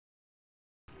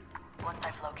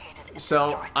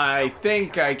So I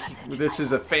think this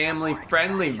is a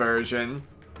family-friendly version.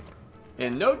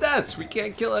 And no deaths, we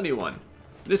can't kill anyone.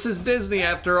 This is Disney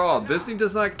after all. Disney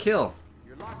does not kill.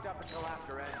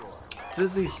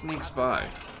 Disney sneaks by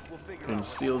and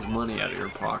steals money out of your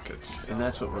pockets. And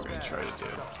that's what we're going to try to do.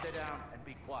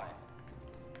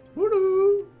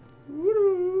 Woo-doo!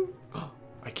 Woo-doo!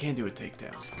 I can do a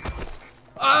takedown.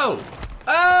 Oh!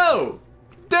 Oh!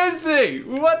 Disney!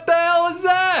 What the hell is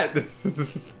that?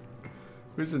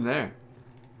 Who's in there?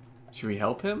 Should we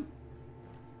help him?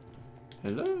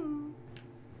 Hello?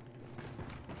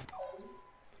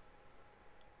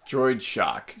 Droid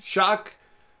shock.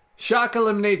 Shock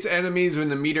eliminates enemies when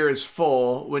the meter is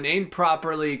full. When aimed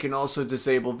properly, it can also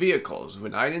disable vehicles.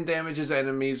 When Iden damages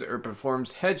enemies or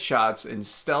performs headshots and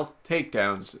stealth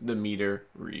takedowns, the meter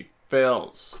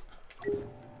refills.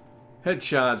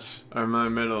 Headshots are my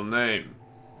middle name.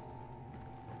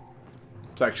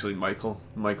 It's actually Michael.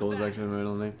 Michael is actually my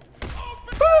middle name.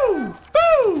 Boo!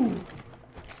 Boo!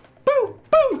 Boo!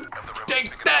 Boo!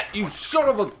 Take that, you son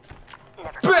of a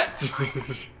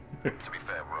bitch! To be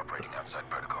fair, we're operating outside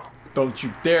protocol. Don't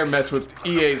you dare mess with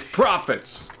EA's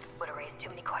profits! Would have raised too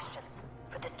many questions.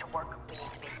 For this to work, we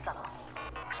need to be subtle.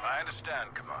 I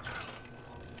understand, Commander.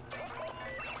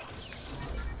 This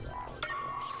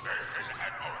is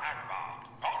Admiral Akbar,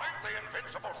 calling the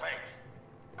invincible faith.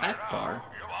 Akbar?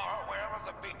 You are aware of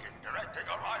the beacon directing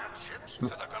Alliance ships to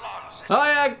the Galan system.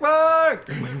 Hi, Akbar!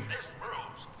 With this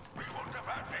ruse, we will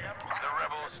defend the Empire. The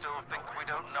rebels still think we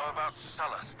don't know about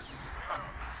Sullust.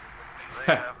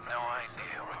 They have no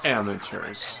idea what's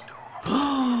Amateurs.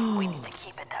 We need to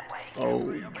keep it that way. Oh,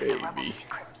 baby.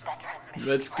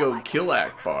 Let's go kill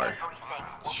Akbar.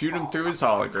 Shoot him through his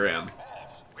hologram.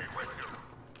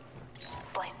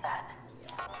 Slice that.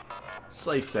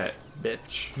 Slice that,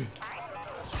 bitch.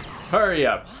 Hurry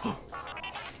up.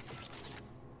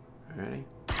 Ready?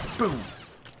 Boom.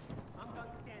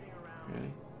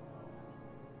 Ready?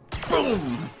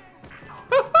 Boom.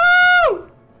 Woohoo!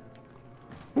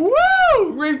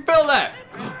 Woo! Refill that!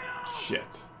 Shit.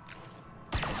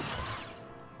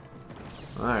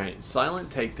 Alright, silent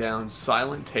takedowns,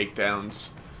 silent takedowns.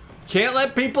 Can't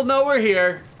let people know we're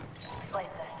here. Slice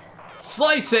this.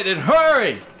 Slice it and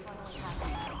hurry!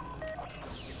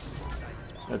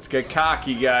 Let's get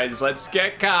cocky, guys. Let's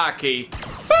get cocky.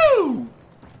 Woo!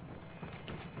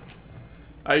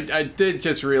 I did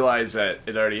just realize that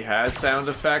it already has sound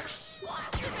effects.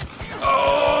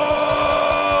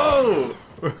 Oh!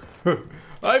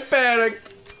 I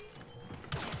panicked.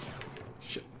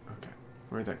 Shit. Okay.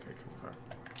 Where'd that guy come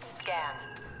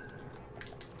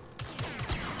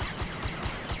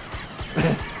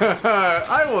from?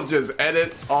 I will just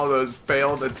edit all those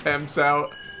failed attempts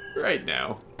out right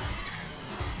now.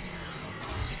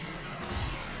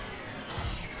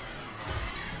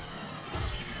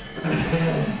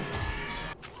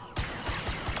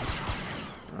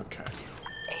 Okay.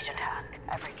 Agent Hask,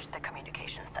 I've reached the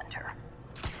communication center.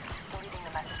 Deleting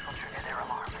the message will trigger their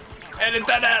alarm. Edit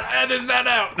that out! Edit that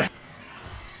out!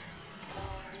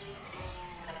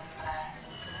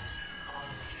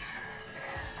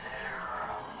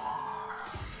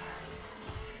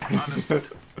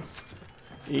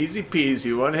 Easy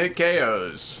peasy, one hit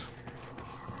KOs.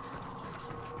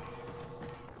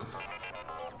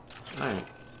 Alright.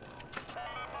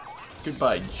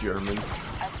 Goodbye, German.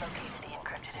 I've located the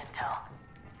encrypted intel.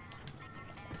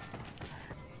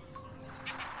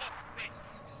 This is Bob Frick.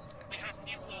 We have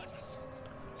new orders.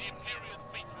 The Imperial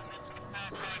fleet will move to the far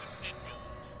side of Endor.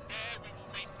 There we will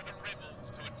wait for the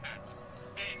rebels to attack.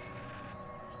 Then...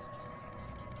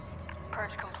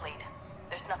 Purge complete.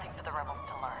 There's nothing for the rebels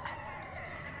to learn.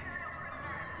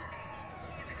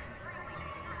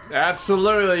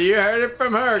 Absolutely, you heard it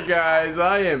from her, guys.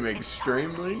 I am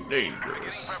extremely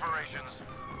dangerous. Preparations.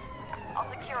 I'll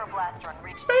secure a blaster and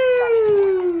reach the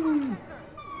extraction point.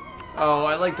 Oh,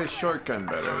 I like the shotgun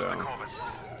better, though.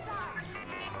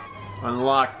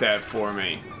 Unlock that for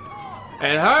me.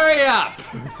 And hurry up!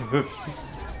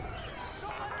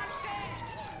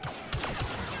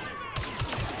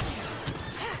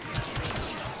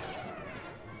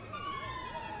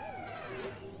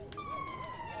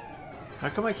 How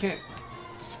come I can't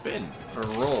spin? Or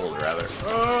roll, rather.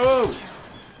 Oh!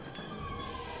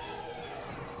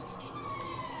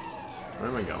 Where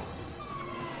am I going?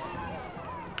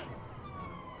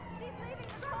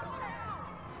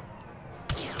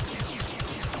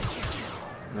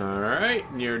 Alright,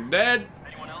 you're dead.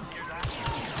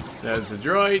 There's the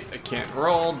droid. I can't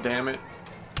roll, damn it.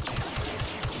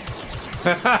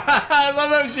 I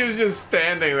love how she was just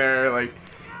standing there, like,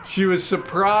 she was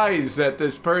surprised that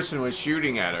this person was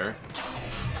shooting at her.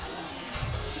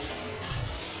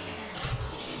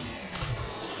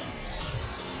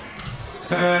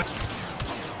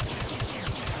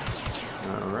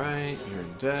 Alright, you're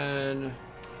dead.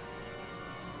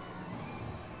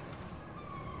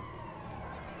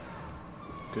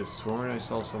 Could have sworn I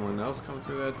saw someone else come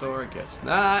through that door. I guess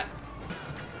not.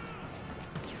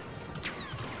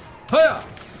 Hiya!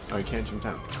 Oh, I can't jump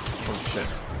down. Oh, shit.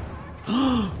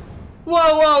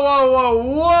 Whoa, whoa, whoa, whoa,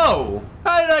 whoa!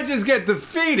 How did I just get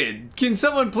defeated? Can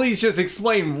someone please just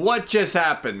explain what just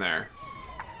happened there?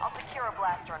 I'll secure a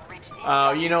blaster and reach the...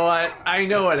 Oh, you know what? I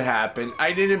know what happened.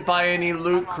 I didn't buy any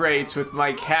loot crates with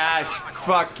my cash.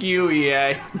 Fuck you,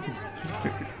 EA.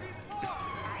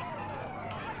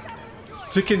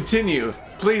 To continue,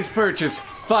 please purchase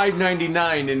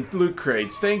 $5.99 in loot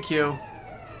crates. Thank you.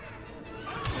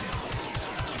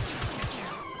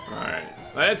 Alright,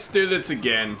 let's do this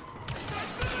again.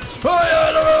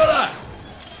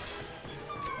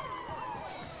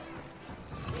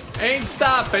 Ain't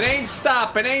stopping, ain't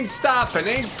stopping, ain't stopping,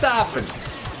 ain't stopping.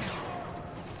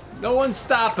 No one's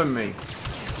stopping me.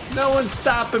 No one's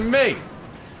stopping me.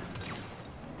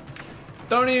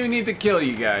 Don't even need to kill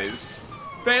you guys.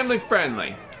 Family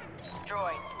friendly.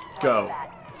 Droid, Go.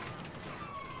 back.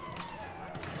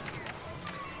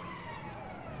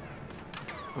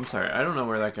 I'm sorry, I don't know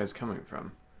where that guy's coming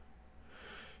from.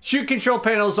 Shoot control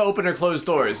panels to open or close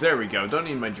doors. There we go. Don't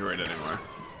need my droid anymore.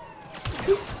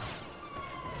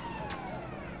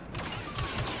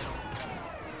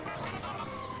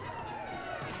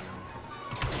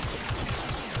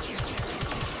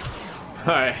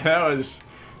 Alright,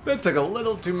 that took a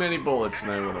little too many bullets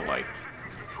than I would have liked.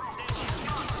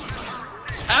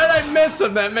 How did I miss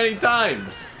him that many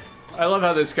times? I love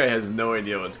how this guy has no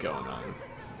idea what's going on.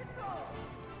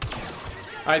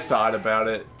 I thought about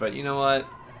it, but you know what?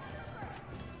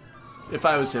 If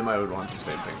I was him, I would want the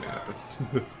same thing to happen.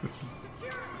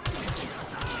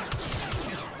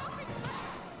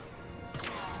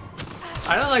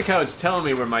 I don't like how it's telling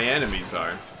me where my enemies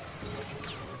are.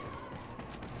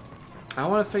 I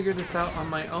want to figure this out on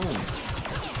my own.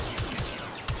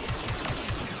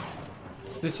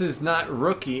 This is not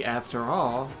rookie after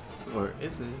all, or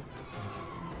is it?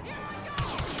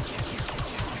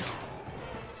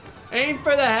 Aim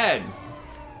for the head.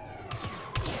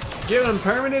 Give him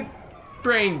permanent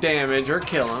brain damage or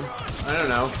kill him. I don't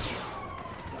know.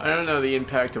 I don't know the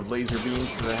impact of laser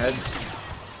beams to the head.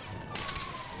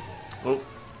 Oh,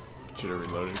 should have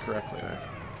reloaded correctly there.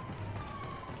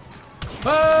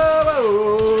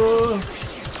 Oh!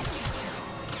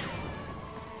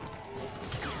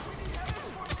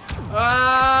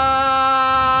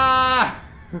 Ah!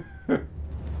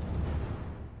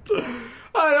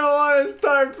 I don't want to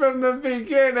start from the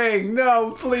beginning.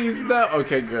 No, please, no.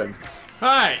 Okay, good.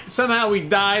 Alright, somehow we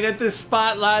died at this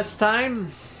spot last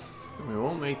time. We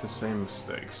won't make the same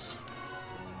mistakes.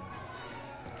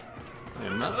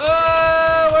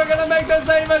 Oh, we're gonna make the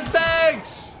same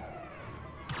mistakes!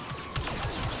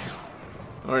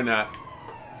 Or not.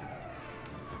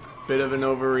 Bit of an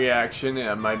overreaction.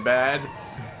 Yeah, my bad.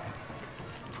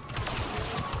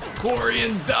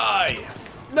 Quarian, die!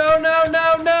 No, no,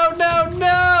 no, no, no,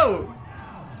 no!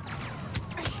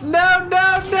 No,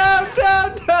 no, no,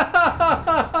 no,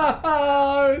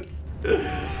 no!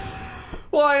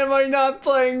 Why am I not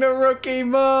playing the rookie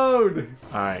mode?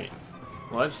 Alright.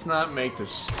 Let's not make the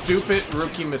stupid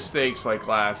rookie mistakes like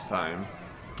last time.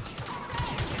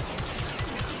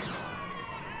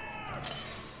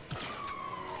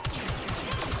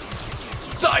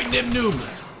 Die, Nim Noob!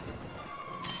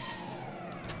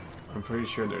 I'm pretty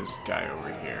sure there's a guy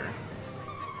over here.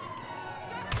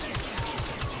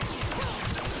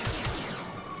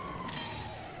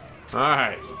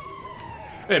 Alright.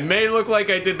 It may look like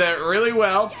I did that really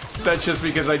well. That's just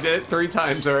because I did it 3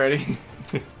 times already.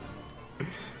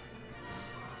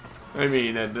 I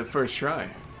mean, at the first try.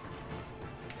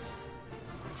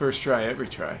 First try, every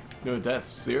try. No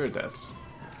deaths, 0 deaths.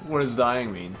 What does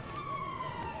dying mean?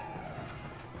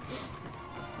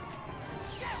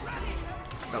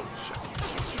 Oh, shit.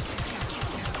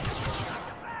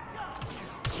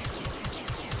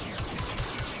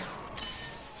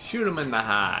 Shoot him in the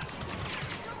heart.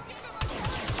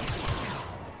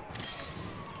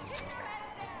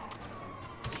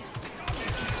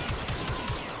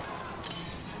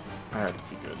 I have to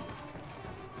be good.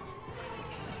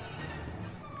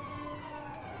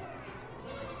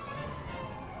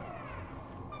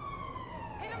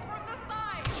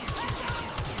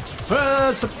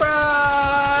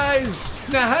 Surprise!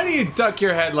 Now, how do you duck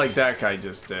your head like that guy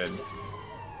just did?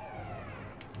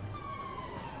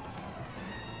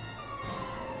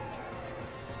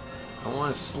 I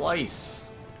want a slice.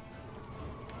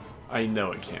 I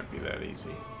know it can't be that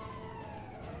easy.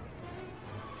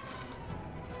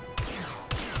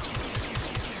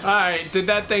 Alright, did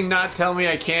that thing not tell me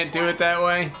I can't do it that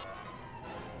way?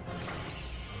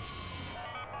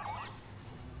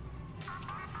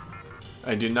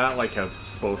 I do not like how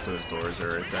both those doors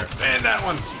are right there. And that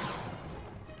one!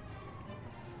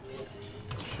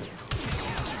 Shit.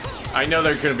 I know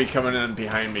they're gonna be coming in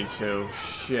behind me too.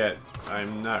 Shit.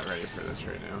 I'm not ready for this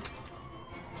right now.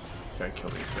 Gotta kill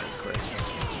these guys quick.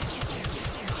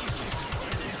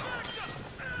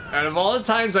 Out of all the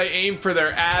times I aim for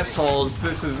their assholes,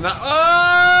 this is not.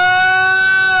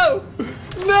 Oh!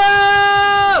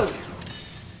 No!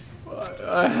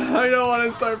 I don't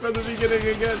want to start from the beginning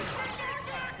again.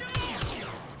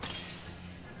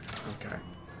 Okay.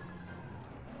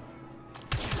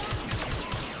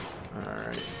 Alright.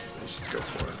 Let's just go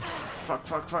for it. Fuck,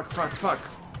 fuck, fuck, fuck, fuck.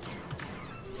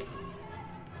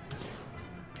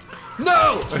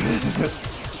 No!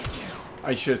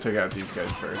 I should have took out these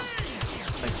guys first.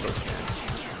 I still can.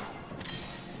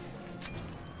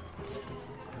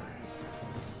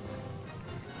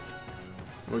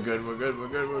 We're good, we're good, we're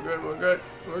good, we're good, we're good,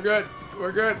 we're good,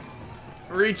 we're good.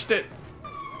 Reached it.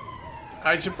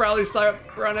 I should probably start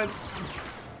running.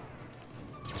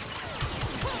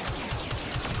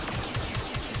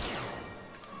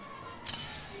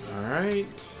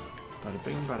 Alright. Bada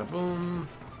bing, bada boom.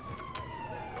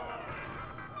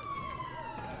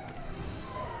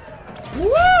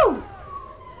 Woo!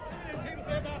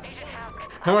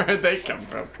 Where'd they come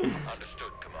from?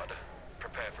 Understood, Commander.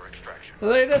 Prepare for extraction.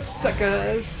 Later,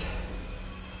 suckers.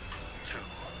 2,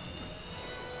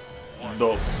 1,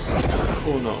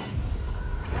 1.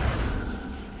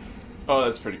 Oh,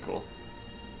 that's pretty cool.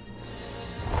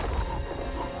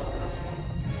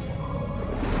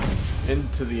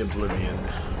 Into the oblivion.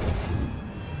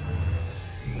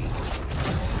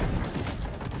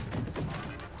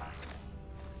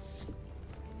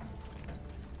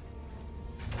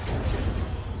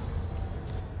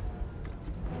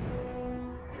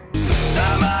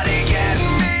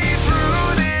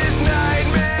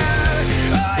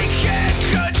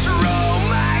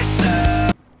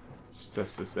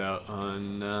 Test this out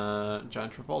on John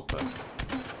Travolta.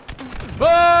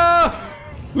 Oh!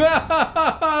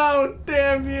 No!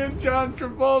 Damn you, John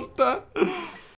Travolta!